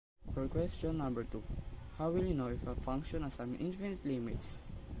For question number 2, how will you know if a function has an infinite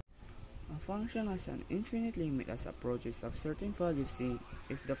limits? A function has an infinite limit as approaches of certain value c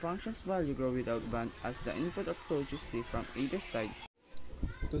if the function's value grow without bound as the input approaches c from either side.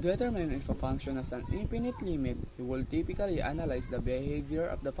 To determine if a function has an infinite limit, you will typically analyze the behavior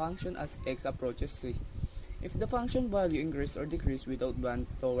of the function as x approaches c. If the function value increase or decrease without bound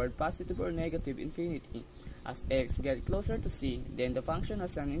toward positive or negative infinity, as x get closer to c, then the function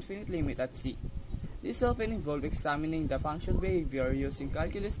has an infinite limit at c. This often involves examining the function behavior using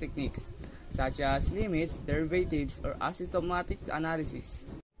calculus techniques, such as limits, derivatives, or asymptotic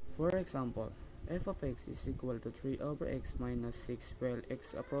analysis. For example, f of x is equal to 3 over x minus 6 while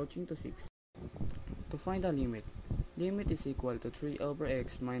x approaching to 6. To find the limit is equal to 3 over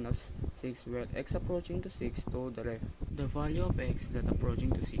x minus 6 while x approaching to 6 to the left. The value of x that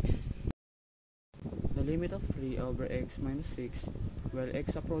approaching to 6. The limit of 3 over x minus 6 while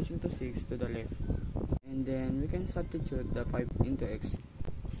x approaching to 6 to the left. And then we can substitute the 5 into x.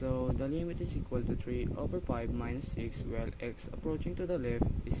 So the limit is equal to 3 over 5 minus 6 while x approaching to the left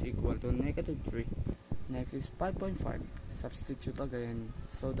is equal to negative 3. Next is 5.5. Substitute again.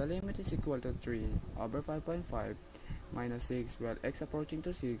 So the limit is equal to 3 over 5.5 minus 6 while x approaching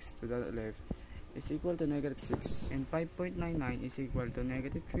to 6 to the left is equal to negative 6. And 5.99 is equal to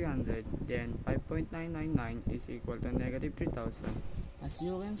negative 300. Then 5.999 is equal to negative 3000. As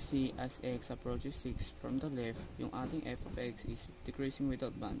you can see, as x approaches 6 from the left, yung ating f of x is decreasing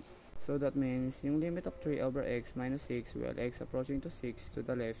without bounds. So that means yung limit of 3 over x minus 6 while x approaching to 6 to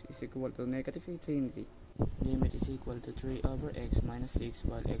the left is equal to negative infinity. Limit is equal to 3 over x minus 6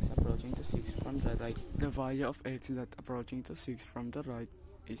 while x approaching to 6 from the right. The value of x that approaching to 6 from the right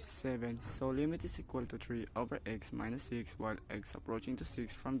is 7. So limit is equal to 3 over x minus 6 while x approaching to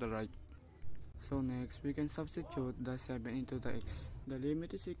 6 from the right. So next, we can substitute the 7 into the x. The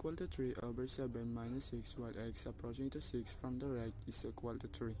limit is equal to 3 over 7 minus 6 while x approaching to 6 from the right is equal to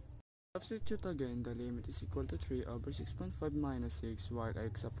 3. Substitute again, the limit is equal to 3 over 6.5 minus 6 while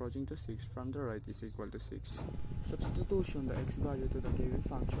x approaching to 6 from the right is equal to 6. Substitution the x value to the given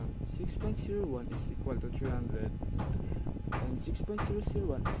function. 6.01 is equal to 300 and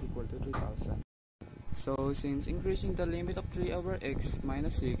 6.001 is equal to 3000. So, since increasing the limit of 3 over x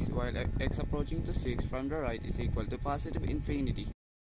minus 6 while x approaching to 6 from the right is equal to positive infinity,